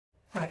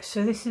Right,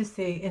 so this is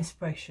the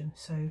inspiration.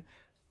 So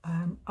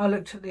I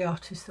looked at the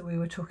artist that we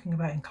were talking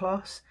about in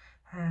class.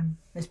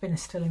 There's been a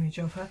still image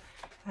of her,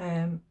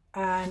 and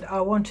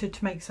I wanted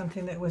to make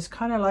something that was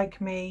kind of like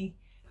me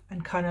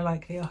and kind of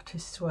like the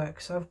artist's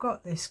work. So I've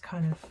got this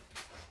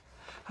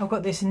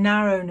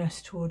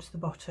narrowness towards the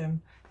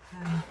bottom,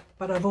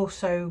 but I've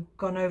also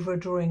gone over a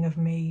drawing of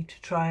me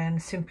to try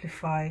and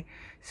simplify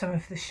some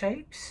of the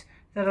shapes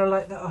that are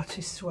like the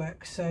artist's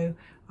work. So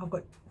I've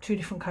got two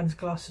different kinds of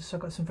glasses. So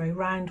I've got some very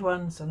round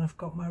ones and I've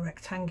got my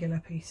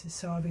rectangular pieces,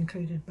 so I've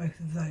included both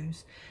of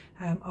those.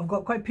 I've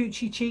got quite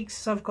poochy cheeks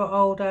as I've got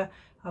older.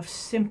 I've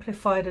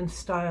simplified and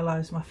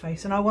stylized my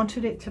face, and I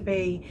wanted it to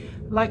be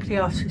like the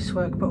artist's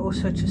work, but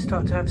also to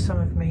start to have some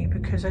of me,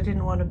 because I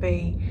didn't want to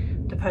be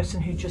the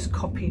person who just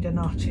copied an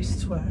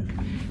artist's work.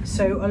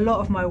 So a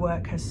lot of my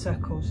work has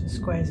circles and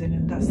squares in,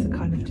 and that's the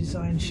kind of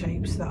design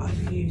shapes that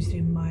I've used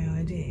in my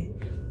idea.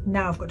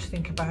 Now I've got to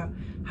think about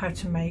how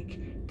to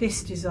make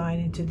this design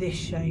into this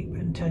shape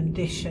and turn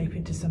this shape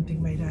into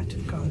something made out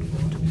of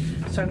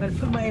cardboard. So I'm going to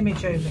put my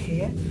image over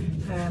here,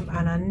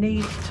 and I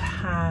need to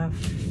have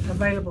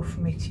available for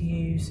me to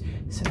use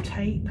some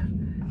tape,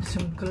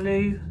 some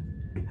glue,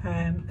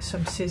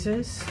 some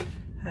scissors.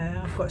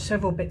 I've got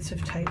several bits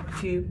of tape, a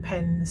few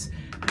pens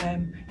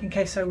in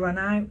case I run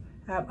out.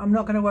 I'm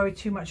not going to worry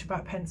too much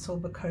about pencil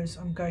because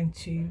I'm going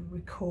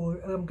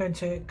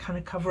to kind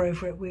of cover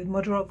over it with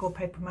mud rock or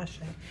paper mache.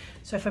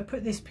 So if I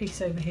put this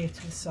piece over here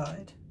to the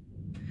side,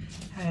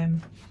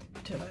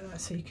 do it like that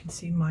so you can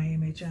see my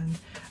image, and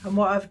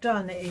what I've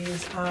done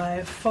is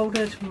I've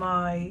folded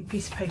my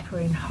piece of paper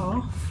in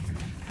half,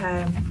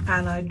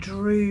 and I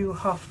drew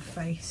half a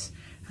face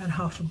and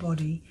half a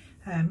body.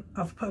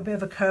 I've put a bit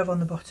of a curve on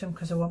the bottom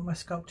because I want my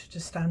sculpture to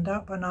stand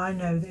up, and I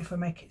know that if I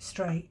make it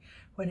straight,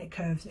 when it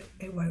curves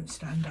it won't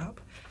stand up.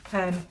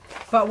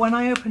 But when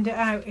I opened it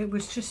out, it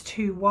was just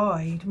too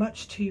wide,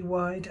 much too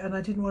wide, and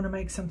I didn't want to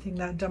make something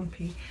that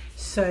dumpy,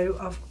 so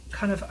I've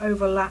kind of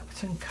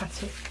overlapped and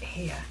cut it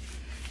here,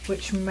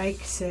 which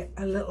makes it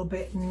a little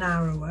bit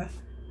narrower,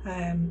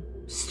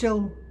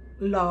 still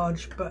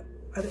large, but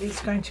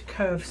it's going to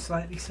curve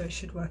slightly, so it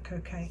should work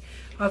okay.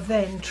 I've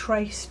then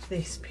traced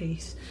this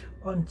piece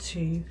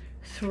onto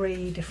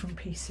 3 different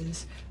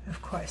pieces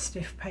of quite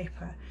stiff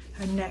paper,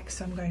 and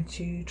next I'm going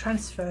to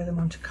transfer them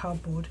onto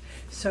cardboard.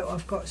 So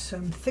I've got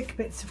some thick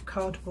bits of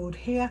cardboard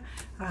here,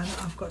 and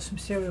I've got some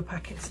cereal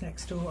packets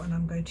next door, and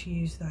I'm going to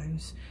use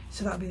those.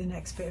 So that'll be the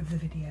next bit of the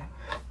video.